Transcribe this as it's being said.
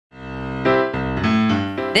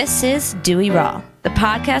This is Dewey Raw, the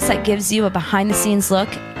podcast that gives you a behind-the-scenes look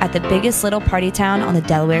at the biggest little party town on the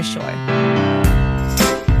Delaware Shore.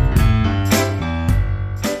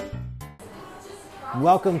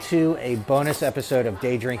 Welcome to a bonus episode of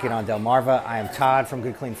Day Drinking on Delmarva. I am Todd from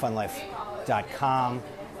GoodCleanFunLife.com,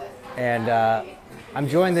 and I'm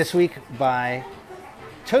joined this week by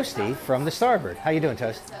Toastie from the Starboard. How you doing,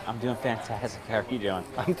 Toast? I'm doing fantastic. How are you doing?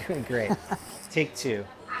 I'm doing great. Take two.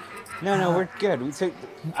 No, we're good. We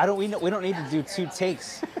don't need to do two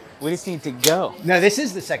takes. We just need to go. No, this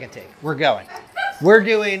is the second take. We're going. We're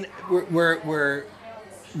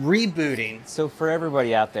rebooting. So for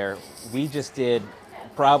everybody out there, we just did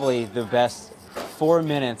probably the best 4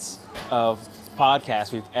 minutes of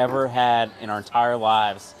podcast we've ever had in our entire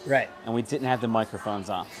lives. Right. And we didn't have the microphones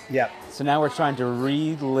on. Yep. So now we're trying to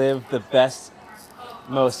relive the best,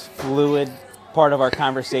 most fluid part of our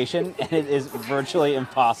conversation, and it is virtually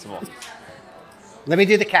impossible. Let me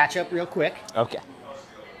do the catch up real quick. Okay.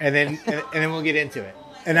 And then we'll get into it.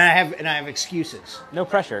 And I have excuses. No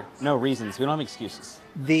pressure, no reasons. We don't have excuses.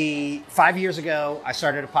 5 years ago, I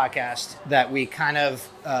started a podcast that we kind of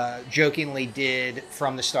jokingly did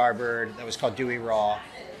from the Starboard that was called Dewey Raw.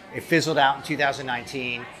 It fizzled out in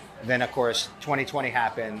 2019. Then, of course, 2020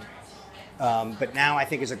 happened. But now I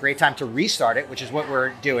think is a great time to restart it, which is what we're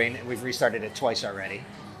doing. And we've restarted it twice already,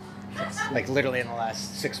 like literally in the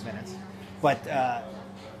last 6 minutes. But,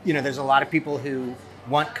 there's a lot of people who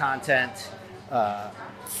want content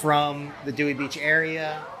from the Dewey Beach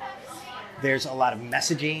area. There's a lot of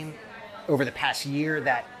messaging over the past year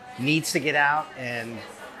that needs to get out and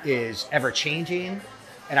is ever changing.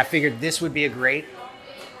 And I figured this would be a great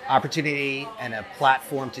opportunity and a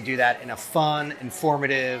platform to do that in a fun,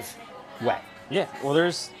 informative way. Yeah, well,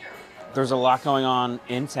 there's a lot going on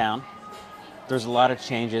in town. There's a lot of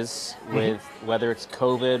changes with whether it's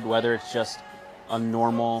COVID, whether it's just a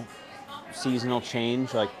normal seasonal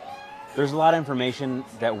change. Like, there's a lot of information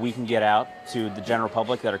that we can get out to the general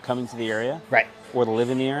public that are coming to the area, right, or that live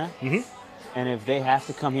in the area. Mm-hmm. And if they have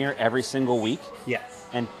to come here every single week, yeah,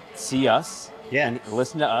 and see us, yeah, and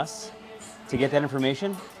listen to us to get that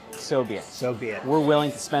information, so be it. So be it. We're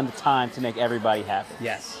willing to spend the time to make everybody happy.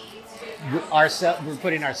 Yes. We're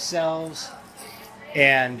putting ourselves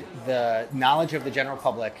and the knowledge of the general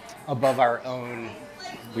public above our own.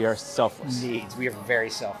 We are selfless. Needs. We are very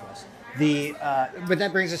selfless. But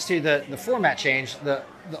that brings us to the format change. The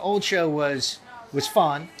old show was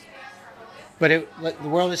fun, but the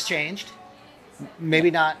world has changed.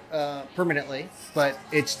 Maybe not permanently, but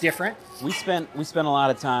it's different. We spent a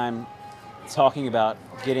lot of time talking about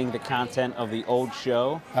getting the content of the old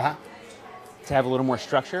show to have a little more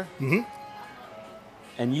structure. Mm-hmm.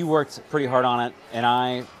 And you worked pretty hard on it, and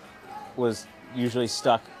I was usually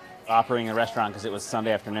stuck operating a restaurant because it was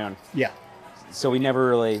Sunday afternoon. Yeah. So we never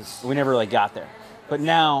really got there. But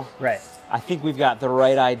now, right, I think we've got the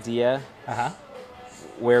right idea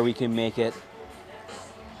where we can make it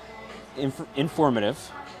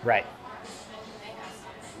informative. Right.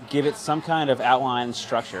 Give it some kind of outline and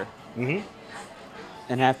structure. Mm-hmm.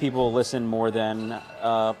 And have people listen more than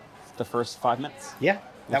the first 5 minutes. Yeah.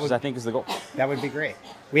 I think is the goal. That would be great.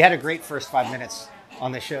 We had a great first 5 minutes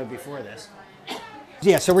on the show before this.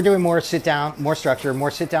 Yeah, so we're doing more sit-down, more structure,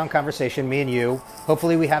 more sit-down conversation, me and you.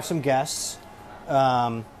 Hopefully we have some guests.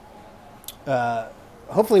 Hopefully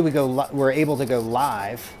we're able to go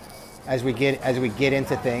live as we get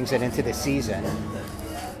into things and into the season.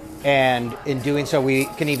 And in doing so, we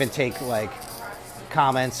can even take like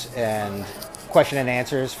comments and question and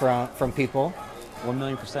answers from people.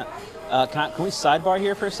 1,000,000%. Can we sidebar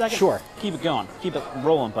here for a second? Sure. Keep it going. Keep it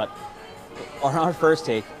rolling. But on our first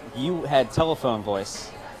take, you had telephone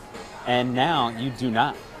voice, and now you do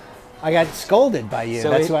not. I got scolded by you. So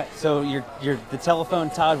the telephone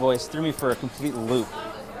Todd voice threw me for a complete loop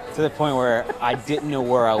to the point where I didn't know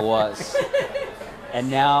where I was.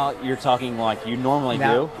 And now you're talking like you normally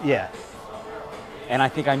do. Yeah. And I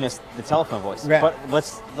think I missed the telephone voice. Right. But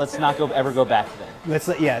let's not ever go back to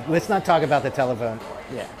that. Let's not talk about the telephone.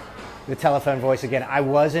 Yeah. The telephone voice again. I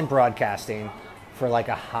was in broadcasting for like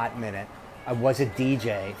a hot minute. I was a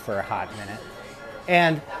DJ for a hot minute.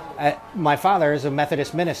 And my father is a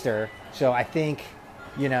Methodist minister, so I think,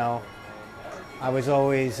 I was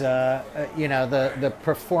always, the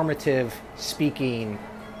performative speaking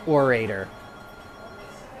orator.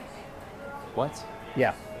 What?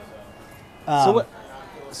 Yeah.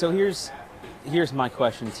 So here's my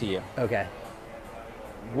question to you. Okay.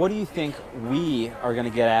 What do you think we are going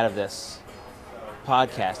to get out of this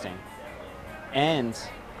podcasting? And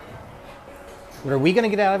what are we going to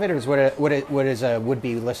get out of it, or is what is a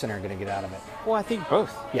would-be listener going to get out of it? Well, I think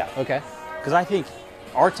both. Yeah. Okay. Because I think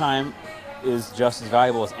our time is just as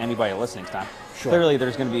valuable as anybody listening's time. Sure. Clearly,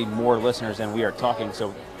 there's going to be more listeners than we are talking,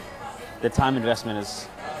 so the time investment is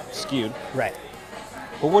skewed. Right.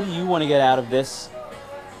 But what do you want to get out of this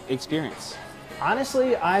experience?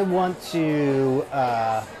 Honestly, I want to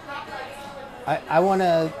I want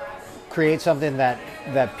to create something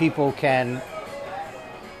that people can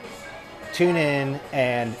tune in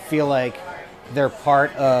and feel like they're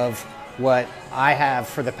part of what I have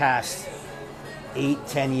for the past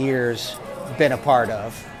 8-10 years been a part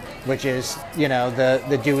of, which is, you know,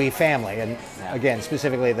 the Dewey family, and again,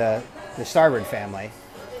 specifically the Starboard family.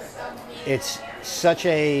 It's such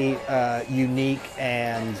a unique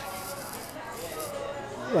and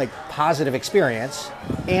like positive experience,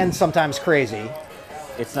 and sometimes crazy.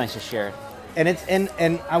 It's nice to share it. And it's and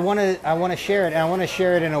I want to share it, and I want to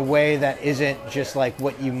share it in a way that isn't just like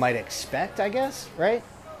what you might expect, I guess, right?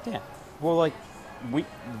 Yeah. Well, like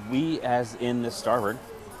we as in the Starboard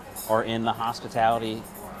are in the hospitality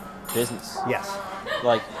business. Yes.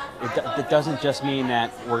 Like it doesn't just mean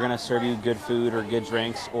that we're going to serve you good food or good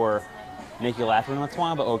drinks or make you laugh every once in a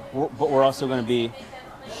while, but we're also going to be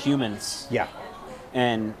humans. Yeah.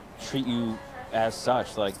 And treat you as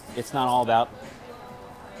such. Like, it's not all about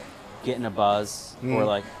getting a buzz or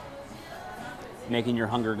like making your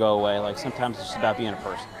hunger go away. Like, sometimes it's just about being a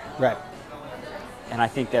person. Right. And I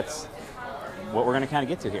think that's what we're going to kind of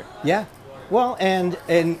get to here. Yeah. Well, and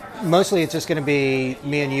mostly it's just going to be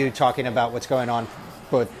me and you talking about what's going on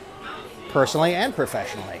both personally and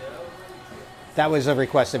professionally. That was a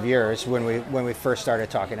request of yours when we first started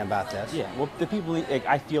talking about this. Yeah. Well, the people, like,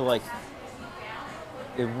 I feel like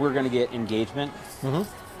if we're going to get engagement,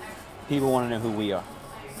 people want to know who we are.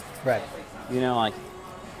 Right. You know, like,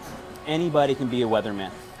 anybody can be a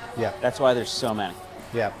weatherman. Yeah. That's why there's so many.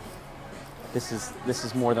 Yeah. This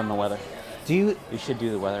is more than the weather. We should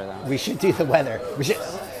do the weather, though. We should do the weather.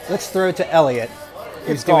 Let's throw it to Elliot.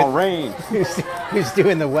 It's gonna rain. Who's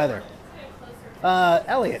doing the weather?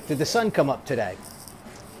 Elliot, did the sun come up today?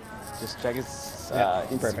 Just check his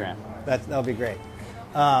Instagram. That'll be great.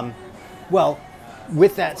 Well,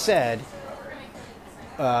 with that said,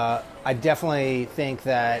 I definitely think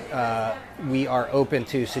that we are open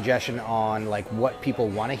to suggestion on like what people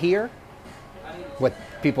want to hear, what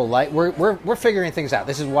people like. We're figuring things out.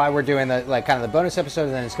 This is why we're doing the like kind of the bonus episode,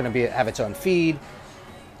 and then it's going to have its own feed.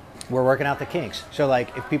 We're working out the kinks. So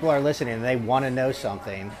like, if people are listening and they want to know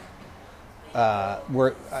something, I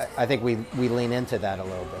think we lean into that a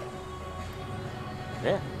little bit.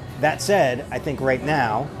 Yeah. That said, I think right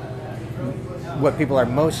now, what people are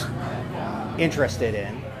most interested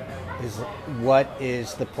in is what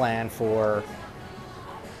is the plan for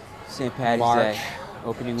St. Patty's March Day,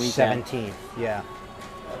 opening weekend. 17th. Yeah.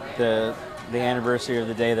 The anniversary of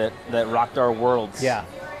the day that rocked our worlds. Yeah.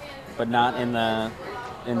 But not in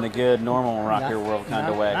the good, normal rock your world kind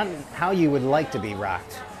of way. Not how you would like to be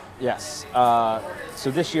rocked. Yes.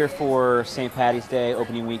 So this year for St. Patty's Day,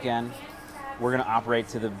 opening weekend, we're going to operate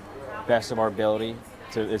to the best of our ability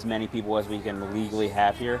to as many people as we can legally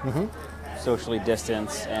have here, socially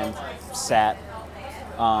distanced and sat.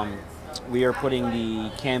 We are putting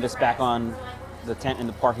the canvas back on the tent in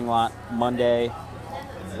the parking lot Monday.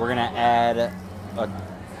 We're going to add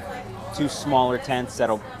 2 smaller tents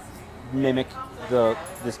that'll mimic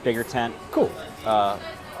this bigger tent. Cool.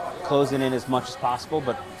 Closing in as much as possible,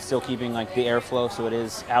 but still keeping like the airflow so it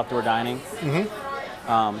is outdoor dining.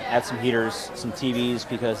 Add some heaters, some TVs,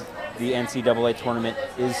 because the NCAA tournament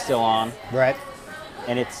is still on. Right.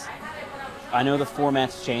 And I know the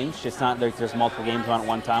format's changed. It's not like there's multiple games on at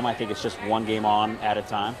one time. I think it's just one game on at a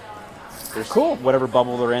time. There's cool. Whatever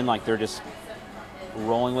bubble they're in, like they're just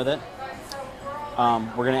rolling with it.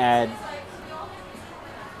 We're going to add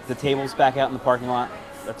the tables back out in the parking lot.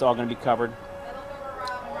 That's all going to be covered.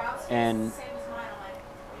 And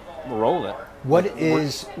we'll roll it. What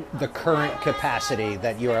is the current capacity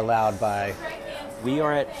that you are allowed by? We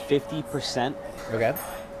are at 50%. Okay.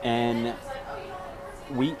 And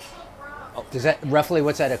does that roughly,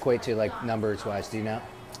 what's that equate to, like numbers wise? Do you know?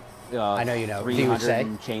 I know you know. 300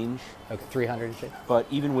 and change. Okay, 300 and change. But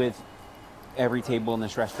even with every table in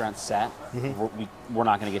this restaurant set, we're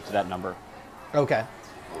not going to get to that number. Okay.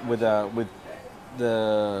 With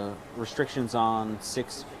the restrictions on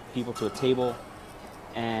 6 people to a table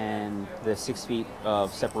and the 6 feet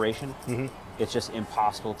of separation, it's just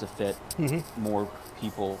impossible to fit more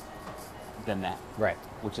people than that. Right.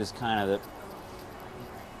 Which is kind of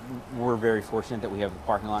we're very fortunate that we have the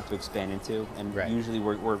parking lot to expand into, and usually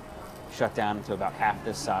we're shut down into about half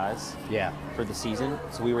this size for the season.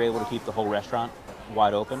 So we were able to keep the whole restaurant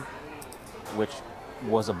wide open, which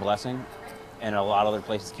was a blessing, and a lot of other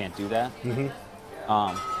places can't do that.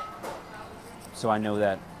 So I know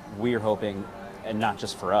that we're hoping, and not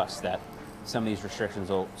just for us, that some of these restrictions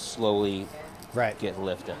will slowly get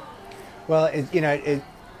lifted. Well,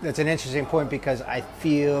 that's an interesting point because I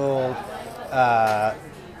feel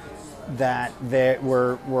that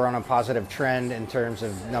we're on a positive trend in terms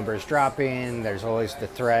of numbers dropping. There's always the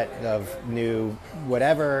threat of new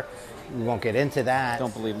whatever. We won't get into that.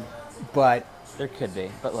 Don't believe them. But there could be.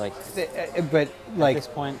 But like at this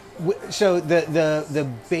point. So the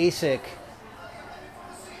basic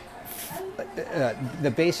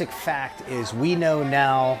fact is we know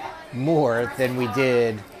now more than we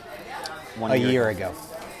did a year ago.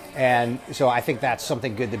 And so I think that's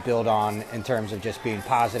something good to build on in terms of just being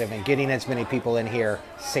positive and getting as many people in here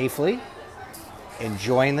safely,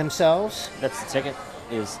 enjoying themselves. That's the ticket,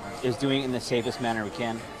 is doing it in the safest manner we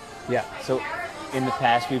can. Yeah. So in the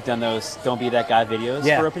past, we've done those Don't Be That Guy videos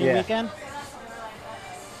for opening weekend.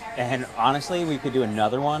 And honestly, we could do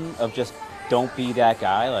another one of just don't be that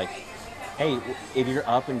guy. Like, hey, if you're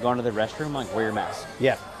up and going to the restroom, like, wear your mask.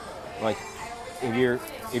 Yeah. Like,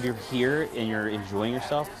 if you're here and you're enjoying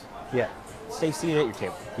yourself, stay seated at your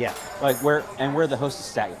table. Yeah. Like where the hostess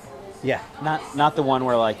sat. Yeah. Not the one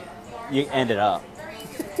where like you ended up.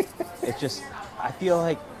 It's just I feel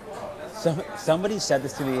like somebody said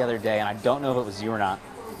this to me the other day, and I don't know if it was you or not.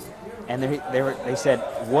 And they said,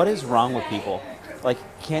 "What is wrong with people? Like,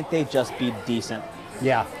 can't they just be decent?"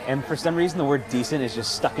 Yeah. And for some reason, the word "decent" is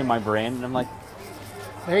just stuck in my brain, and I'm like,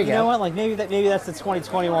 there you go. You know what? Like maybe that's the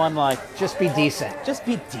 2021. Like, just be decent. Just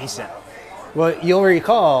be decent. Well, you'll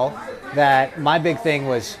recall that my big thing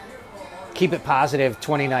was keep it positive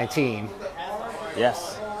 2019.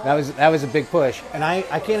 Yes. That was a big push, and I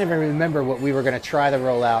can't even remember what we were going to try to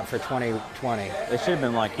roll out for 2020. It should have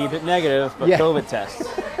been like keep it negative, but COVID tests.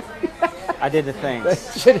 I did the things.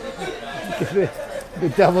 The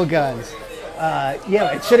double guns.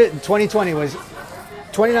 It should have. 2020 was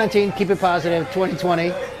 2019. Keep it positive.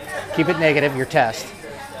 2020, keep it negative. Your test,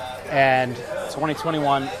 and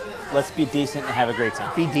 2021. Let's be decent and have a great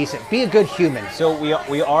time. Be decent. Be a good human. So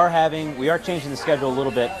we are changing the schedule a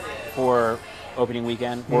little bit for opening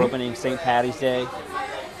weekend. We're opening St. Patty's Day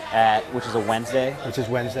which is a Wednesday. Which is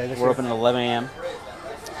Wednesday this We're open at 11 a.m.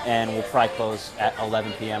 and we'll probably close at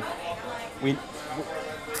 11 p.m.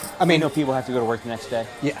 I know people have to go to work the next day.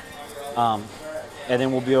 Yeah. And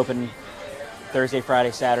then we'll be open Thursday,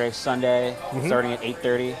 Friday, Saturday, Sunday, starting at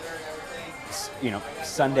 8:30.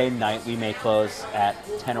 Sunday night we may close at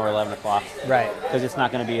 10 or 11 o'clock. Right. Because it's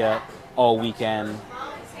not going to be a all weekend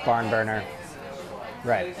barn burner.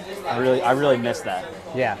 Right. I really miss that.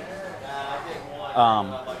 Yeah.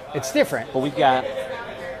 It's different. But we've got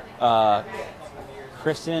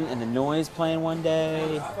Kristen and the Noise playing one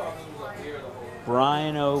day.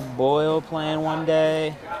 Brian O'Boyle playing one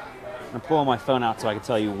day. I'm pulling my phone out so I can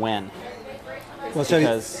tell you when. Well,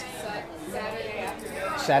 because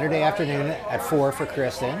Saturday afternoon at 4 for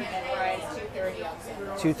Kristen.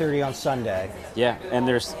 2:30 on Sunday. Yeah, and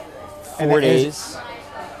there's 4 days.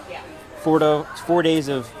 4 days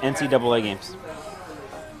of NCAA games.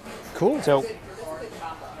 Cool. So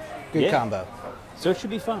good combo. So it should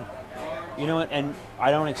be fun. You know what? And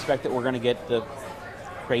I don't expect that we're going to get the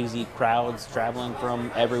crazy crowds traveling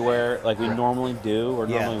from everywhere like we normally do or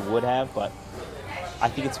normally would have, but I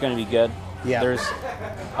think it's going to be good. Yeah. There's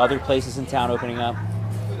other places in town opening up.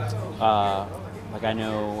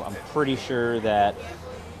 I'm pretty sure that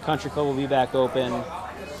Country Club will be back open.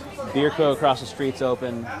 Beer Co. across the street's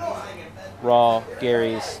open. Raw,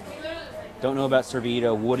 Gary's. Don't know about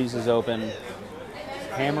Servito. Woody's is open.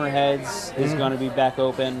 Hammerheads is going to be back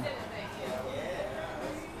open.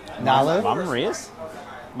 Nalu? Mama Maria's?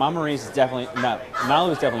 Mama Maria's is definitely... No,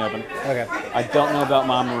 Nalu is definitely open. Okay. I don't know about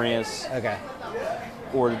Mama Maria's. Okay.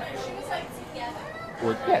 Or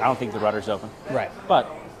I don't think the Rudder's open. Right. But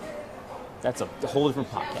that's a whole different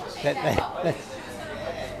podcast.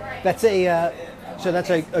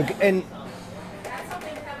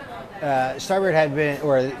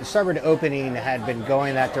 Starboard opening had been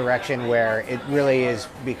going that direction where it really has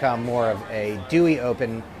become more of a Dewey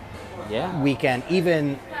Open weekend.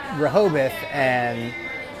 Even Rehoboth and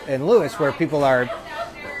Lewis, where people are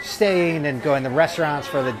staying and going to restaurants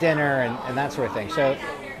for the dinner and that sort of thing. So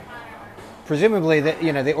presumably,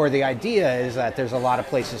 the idea is that there's a lot of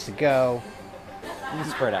places to go. You can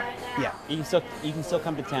spread out. Yeah. You can still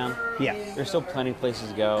come to town. Yeah. There's still plenty of places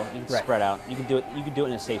to go. You can spread out. You can do it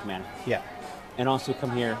in a safe manner. Yeah. And also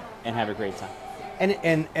come here and have a great time.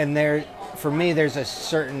 And there, for me, there's a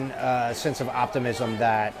certain sense of optimism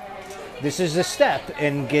that this is a step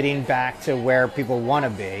in getting back to where people want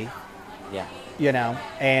to be. Yeah.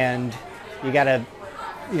 And you got to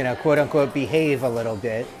quote unquote, behave a little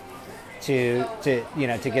bit to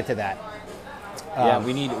get to that.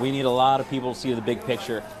 We need a lot of people to see the big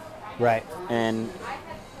picture, right, and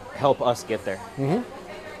help us get there. Mm-hmm.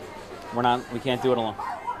 We can't do it alone.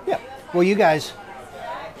 Yeah. Well, you guys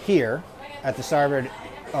here at the Starboard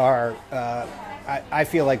are, I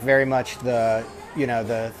feel like, very much the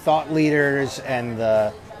thought leaders and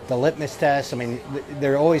the litmus test. I mean,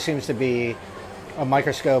 there always seems to be a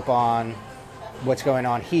microscope on what's going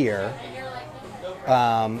on here.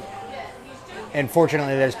 And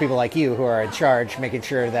fortunately, there's people like you who are in charge, making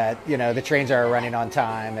sure that the trains are running on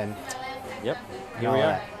time and. Yep. Here we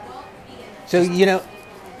are. That. So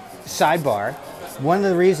sidebar. One of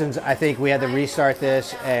the reasons I think we had to restart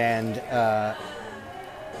this, and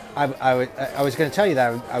I was going to tell you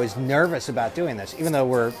that I was nervous about doing this, even though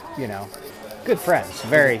we're good friends.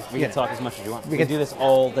 We can talk as much as you want. We can do this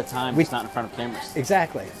all the time. It's not in front of cameras.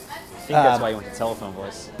 Exactly. I think that's why you went to telephone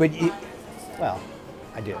voice. But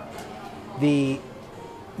I do.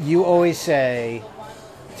 You always say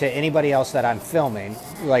to anybody else that I'm filming,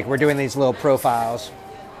 like we're doing these little profiles,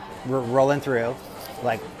 we're rolling through,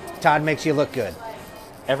 like Todd makes you look good.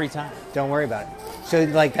 Every time. Don't worry about it. So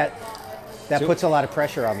like that puts a lot of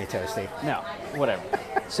pressure on me, Toastie. No, whatever.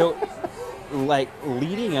 So like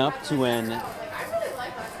leading up to when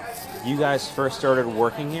you guys first started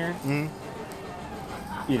working here,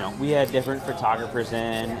 we had different photographers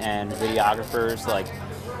in and videographers,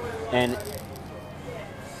 and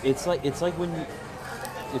it's like when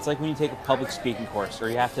you take a public speaking course, or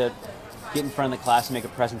you have to get in front of the class and make a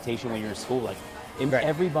presentation when you're in school. Like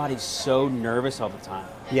everybody's so nervous all the time.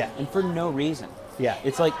 Yeah. And for no reason. Yeah.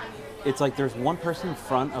 It's like there's one person in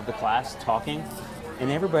front of the class talking, and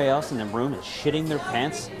everybody else in the room is shitting their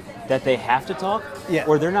pants that they have to talk. Yeah.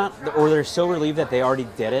 Or they're so relieved that they already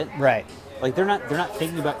did it. Right. Like they're not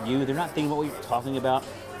thinking about you. They're not thinking about what you're talking about.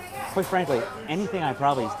 Quite frankly, anything I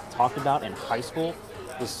probably talked about in high school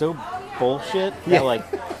was so bullshit that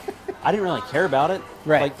I didn't really care about it.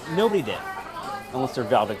 Right. Like nobody did, unless they're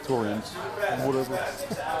valedictorians, whatever.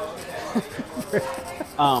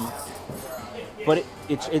 But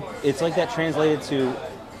it's like that translated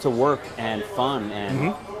to work and fun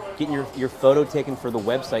and getting your photo taken for the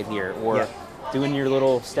website here, or doing your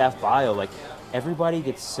little staff bio. Like everybody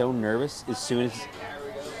gets so nervous as soon as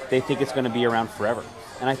they think it's going to be around forever,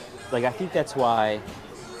 and I think that's why.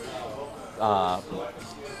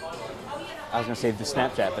 I was gonna say the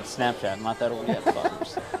Snapchat, but Snapchat, not that old yet.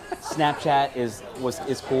 Snapchat is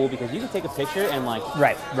cool because you can take a picture and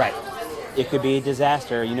right. It could be a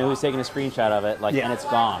disaster. You know who's taking a screenshot of it, and it's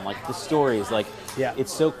gone. Like the stories,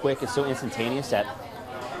 it's so quick, it's so instantaneous that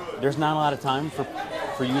there's not a lot of time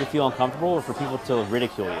for you to feel uncomfortable or for people to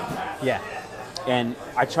ridicule you. Yeah. And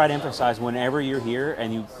I try to emphasize whenever you're here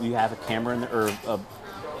and you have a camera or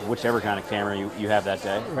whichever kind of camera you have that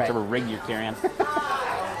day, whichever rig you're carrying.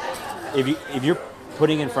 If you're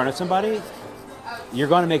putting in front of somebody, you're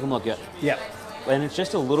going to make them look good. Yeah. And it's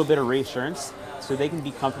just a little bit of reassurance so they can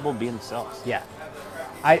be comfortable being themselves. Yeah.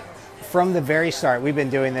 From the very start, we've been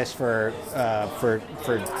doing this for a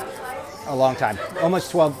long time,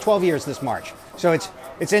 almost 12 years this March. So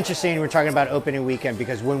it's interesting we're talking about opening weekend,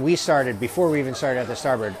 because when we started, before we even started at the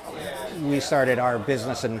Starboard, we started our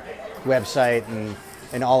business and website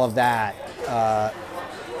and all of that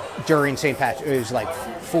during St. Patrick's. It was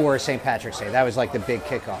for St. Patrick's Day. That was the big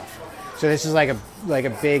kickoff. So this is like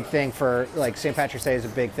a big thing for St. Patrick's Day is a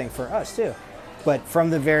big thing for us too. But from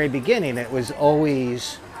the very beginning, it was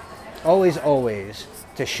always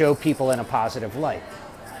to show people in a positive light.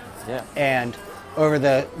 Yeah. And over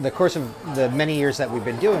the course of the many years that we've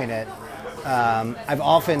been doing it, I've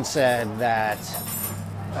often said that,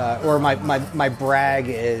 or my brag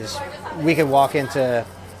is, we could walk into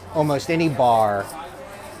almost any bar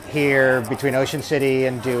here between Ocean City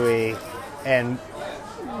and Dewey and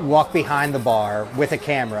walk behind the bar with a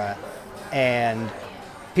camera, and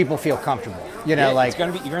people feel comfortable. It's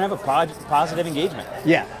gonna be, you're gonna have a positive engagement.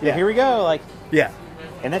 Yeah. Here we go. Yeah.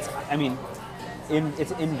 And that's,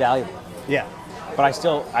 it's invaluable. Yeah. But I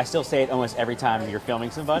still say it almost every time you're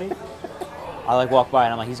filming somebody. I walk by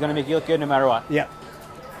and I'm he's gonna make you look good no matter what. Yeah.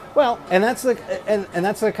 Well, and that's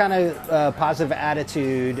the kind of positive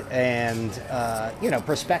attitude and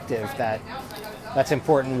perspective that's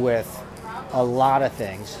important with a lot of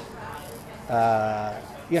things.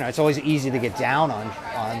 It's always easy to get down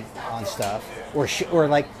on stuff, or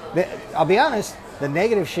I'll be honest, the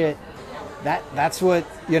negative shit. That's what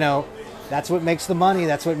makes the money.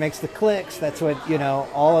 That's what makes the clicks. That's what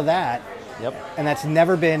all of that. Yep. And that's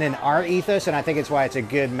never been in our ethos, and I think it's why it's a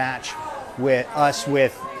good match with us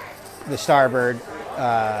with the Starboard,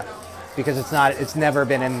 because it's never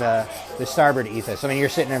been in the starboard ethos. I mean, you're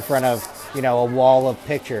sitting in front of, a wall of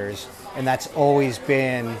pictures, and that's always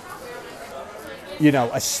been,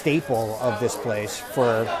 a staple of this place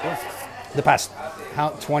for the past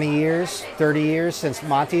 20 years, 30 years since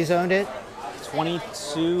Monty's owned it.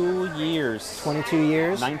 22 years. 22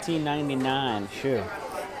 years? 1999. Shoot.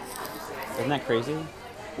 Isn't that crazy?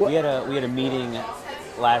 What? We had a meeting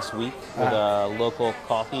last week with a local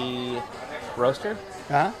coffee roaster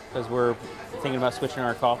because we're thinking about switching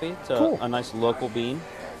our coffee to a nice local bean.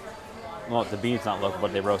 Well, the bean's not local,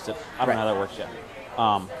 but they roast it. I don't know how that works yet.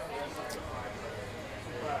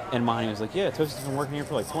 And Monty was like, "Yeah, Toastie's been working here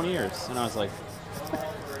for like 20 years," and I was like,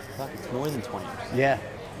 "Fuck, it's more than 20 years." Yeah.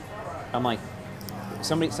 I'm like,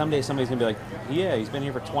 someday somebody's gonna be like, "Yeah, he's been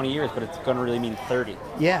here for 20 years, but it's gonna really mean 30."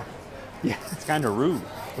 Yeah. Yeah. It's kind of rude.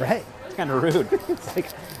 Right. It's kind of rude.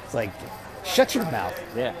 it's like, shut your mouth.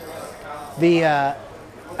 Yeah.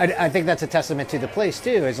 I think that's a testament to the place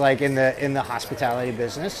too. Is like in the hospitality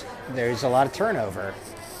business, there's a lot of turnover,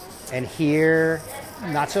 and here,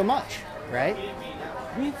 not so much, right?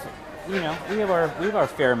 We have our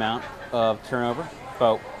fair amount of turnover,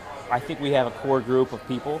 but I think we have a core group of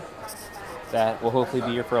people that will hopefully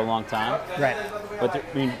be here for a long time. Right. But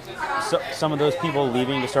some of those people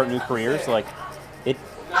leaving to start new careers, like it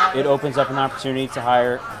opens up an opportunity to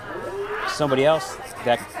hire somebody else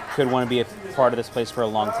that could want to be a part of this place for a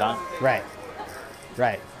long time. Right.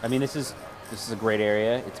 Right. I mean, this is a great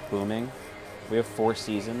area. It's booming. We have 4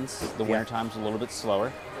 seasons. The wintertime's a little bit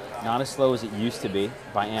slower. Not as slow as it used to be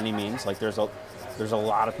by any means. Like there's a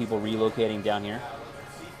lot of people relocating down here.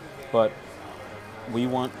 But we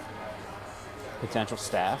want potential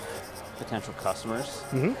staff, potential customers,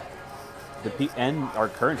 and our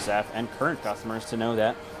current staff and current customers to know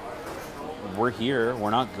that we're here, we're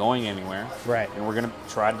not going anywhere. Right. And we're going to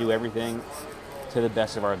try to do everything to the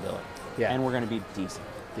best of our ability. Yeah. And we're going to be decent.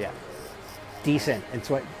 Yeah. Decent.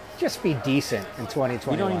 Just be decent in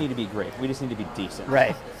 2021. We don't need to be great. We just need to be decent.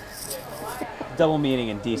 Right. Double meaning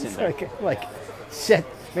and decent.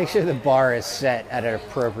 Make sure the bar is set at an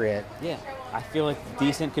appropriate. Yeah. I feel like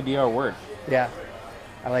decent could be our word. Yeah.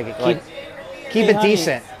 I like it. Keep Hey, it honey,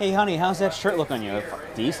 decent. Hey, honey, how's that shirt look on you?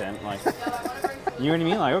 Decent. Like, you know what I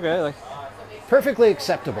mean? Like, okay. Like, perfectly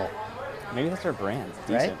acceptable. maybe that's our brand.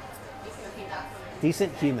 Decent. Right?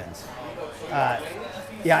 Decent humans.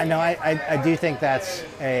 Yeah, no, I do think that's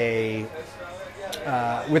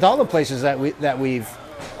with all the places that we've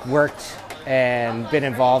worked and been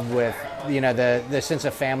involved with, the sense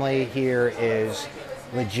of family here is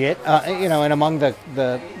legit. And among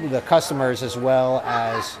the customers as well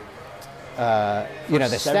as the For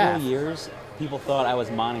staff. several years, people thought I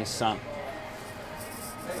was Monty's son.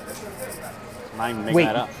 I'm not even making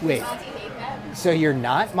that up. Wait. So you're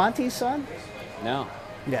not Monty's son? No.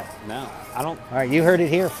 Yeah. No. I don't. All right, you heard it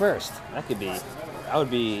here first. That could be.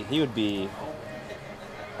 He would be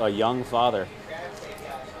a young father.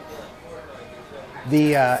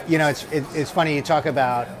 It's funny you talk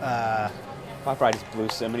about. I probably just blew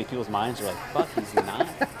so many people's minds. They're like, "Fuck, he's not.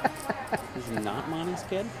 He's not Monty's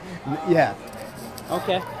kid." Yeah.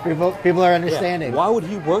 Okay. People are understanding. Yeah. Why would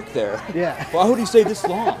he work there? Yeah. Why would he stay this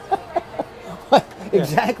long?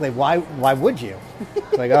 Exactly. Why would you?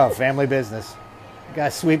 It's like, oh, family business. Gotta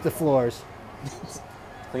sweep the floors.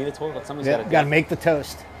 Clean the toilet. Somebody's Yeah, got to gotta make the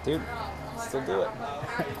toast. Dude, still do it.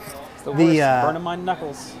 It's the worst. Burning my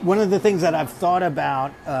knuckles. One of the things that I've thought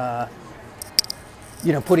about,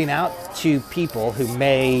 putting out to people who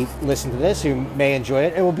may listen to this, who may enjoy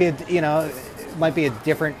it, it will be, it might be a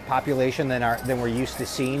different population than we're used to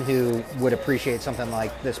seeing who would appreciate something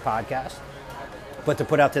like this podcast. But to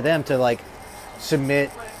put out to them to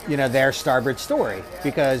submit, their starboard story,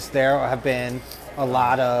 because there have been a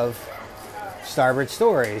lot of starboard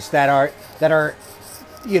stories that are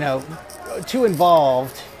too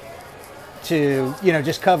involved to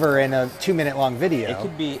just cover in a 2-minute long video. It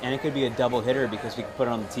could be a double hitter because we could put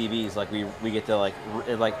it on the TVs. Like we get to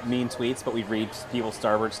mean tweets, but we read people's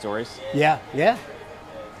starboard stories. Yeah.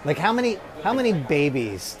 Like how many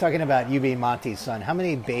babies, talking about you being Monty's son, how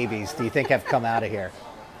many babies do you think have come out of here?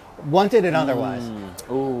 Wanted and otherwise.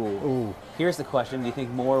 Ooh. Here's the question. Do you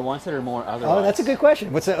think more wanted or more otherwise? Oh, that's a good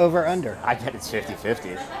question. What's the over-under? I bet it's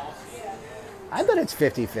 50-50. I bet it's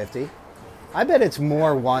 50-50. I bet it's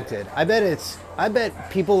more wanted. I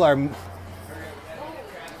bet people are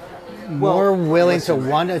more willing to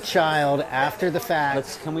want a child after the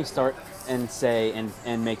fact. Can we start and say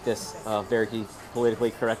and make this a very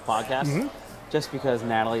politically correct podcast? Mm-hmm. Just because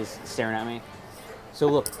Natalie's staring at me. So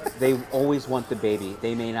look, they always want the baby.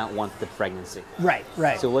 They may not want the pregnancy. Right.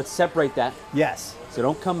 So let's separate that. Yes. So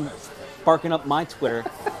don't come barking up my Twitter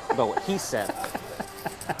about what he said.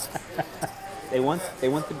 They want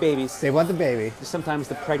the babies. They want the baby. Sometimes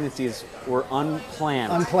the pregnancies were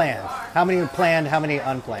unplanned. Unplanned. How many planned? How many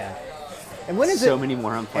unplanned? And when is so many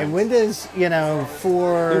more unplanned. And when does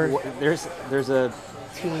for there's a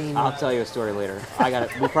teen? I'll tell you a story later.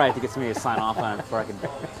 We probably have to get somebody to sign off on it before I can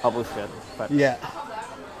publish it. But yeah,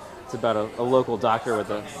 it's about a local doctor with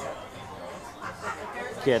a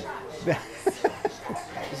kid.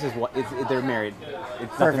 This is what they're married.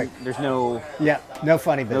 It's perfect. Nothing, there's no no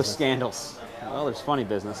funny business. No scandals. Well, there's funny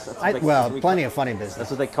business. Plenty of funny business. That's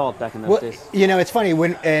what they call it back in those days. It's funny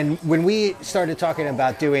when we started talking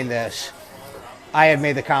about doing this, I had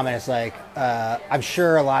made the comment. It's like I'm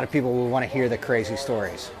sure a lot of people will want to hear the crazy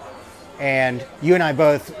stories, and you and I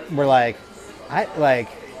both were like,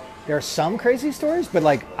 there are some crazy stories, but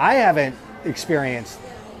like I haven't experienced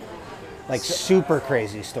super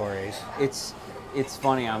crazy stories. It's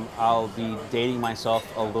funny. I'll be dating myself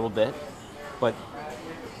a little bit, but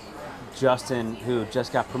Justin, who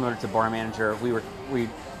just got promoted to bar manager,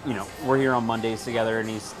 we're here on Mondays together, and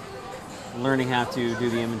he's learning how to do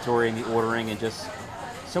the inventory and the ordering and just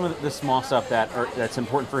some of the small stuff that's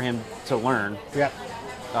important for him to learn. Yeah.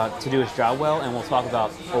 To do his job well, and we'll talk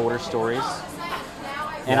about older stories.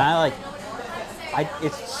 And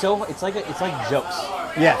it's like jokes.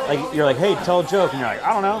 Yeah. Like you're like, hey, tell a joke, and you're like,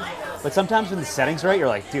 I don't know. But sometimes when the setting's right, you're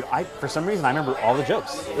like, dude, for some reason I remember all the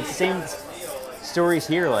jokes. It's the same stories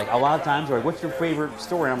here. Like a lot of times, we're like, what's your favorite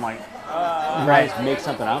story? And I'm like, I just make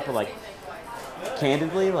something up. But like,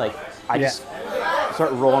 candidly, like I just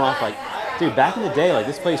start rolling off like, dude, back in the day, like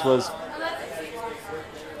this place was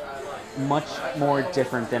much more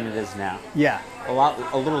different than it is now. Yeah.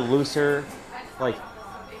 A little looser. Like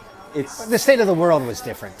the state of the world was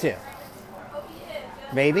different too.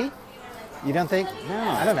 Maybe? You don't think? No.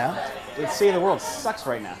 I don't know. The state of the world sucks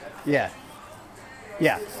right now. Yeah.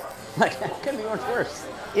 Yeah. Like, it couldn't be much worse.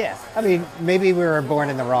 Yeah. I mean, maybe we were born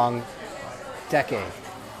in the wrong decade.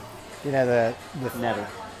 You know, the Never.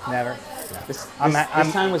 Never? No. This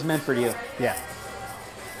time was meant for you. Yeah.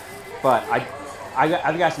 But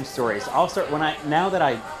I've got some stories. I'll start now that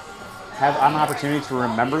I have an opportunity to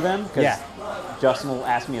remember them, because Justin will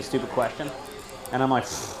ask me a stupid question, and I'm like,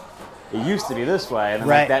 it used to be this way, and then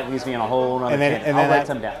like, that leaves me on a whole other thing. I'll write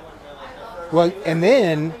them down. Well, and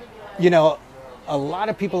then, a lot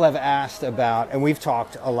of people have asked about, and we've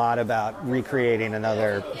talked a lot about recreating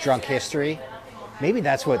another drunk history. Maybe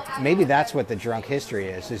that's what the drunk history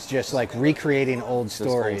is. It's just like recreating old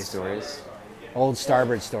stories. Old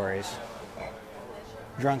starboard stories.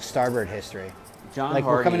 Drunk starboard history.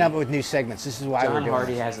 We're coming up with new segments. This is why we're doing John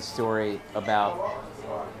Hardy has a story about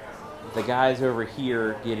the guys over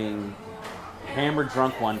here getting hammered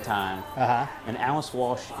drunk one time. Uh-huh. And Alice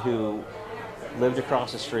Walsh, who lived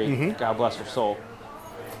across the street, God bless her soul,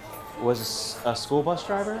 was a school bus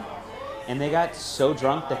driver. And they got so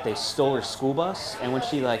drunk that they stole her school bus. And when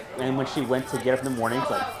she went to get up in the morning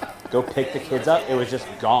to go pick the kids up, it was just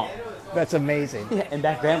gone. That's amazing. Yeah, and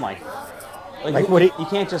back then, you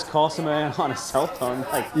can't just call somebody on a cell phone.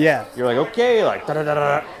 You're like, okay, like da da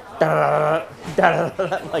da da da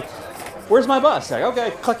da, like, where's my bus? Like,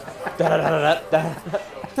 okay, click, da da da da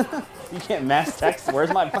da. You can't mass text.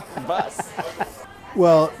 Where's my fucking bus?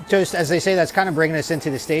 Well, Toast, as they say, that's kind of bringing us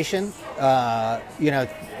into the station.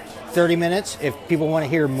 30 minutes. If people want to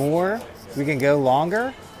hear more, we can go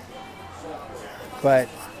longer. But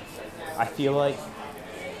I feel like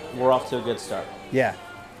we're off to a good start. Yeah.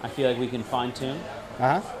 I feel like we can fine tune.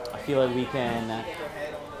 Uh-huh. I feel like we can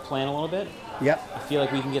plan a little bit. Yep. I feel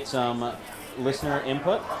like we can get some listener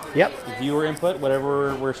input. Yep. Viewer input,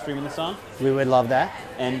 whatever we're streaming this on. We would love that.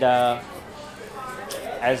 And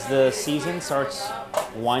as the season starts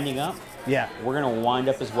winding up, we're going to wind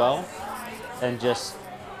up as well and just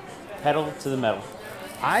pedal to the metal.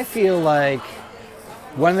 I feel like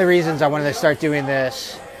one of the reasons I wanted to start doing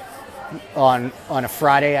this on a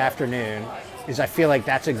Friday afternoon is I feel like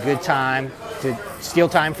that's a good time to steal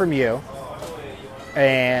time from you.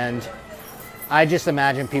 And I just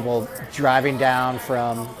imagine people driving down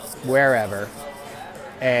from wherever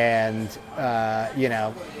and,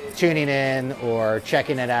 tuning in or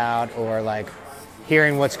checking it out or like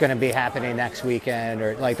hearing what's going to be happening next weekend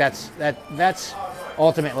or like that's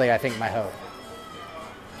ultimately, I think, my hope.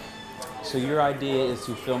 So your idea is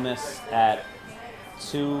to film this at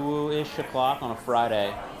 2-ish o'clock on a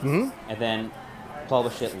Friday, and then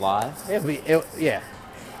publish it live?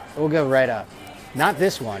 We'll go right up. Not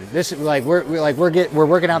this one. This we're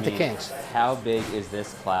working out the kinks. How big is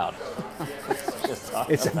this cloud?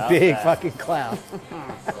 It's a big fucking cloud.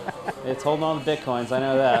 It's holding on to bitcoins. I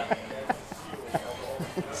know that.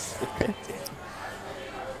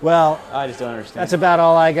 Well, I just don't understand. that's about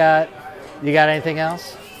all I got. You got anything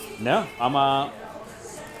else? No, I'm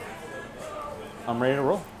ready to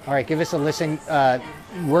roll. All right, give us a listen.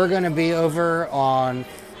 We're going to be over on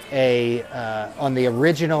on the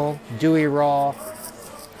original Dewey Raw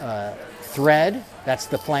thread. That's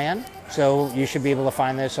the plan. So you should be able to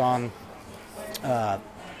find this on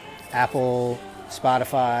Apple,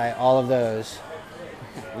 Spotify, all of those.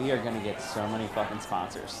 We are going to get so many fucking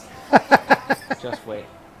sponsors. Just wait.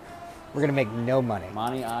 We're going to make no money.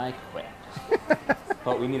 Money, I quit.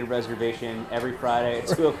 But we need a reservation every Friday at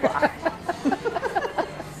 2 o'clock.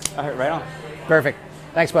 All right, right on. Perfect.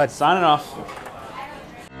 Thanks, bud. Signing off.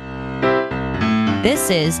 This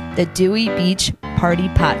is the Dewey Beach Party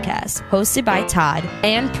Podcast, hosted by Todd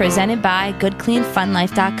and presented by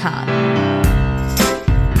GoodCleanFunLife.com.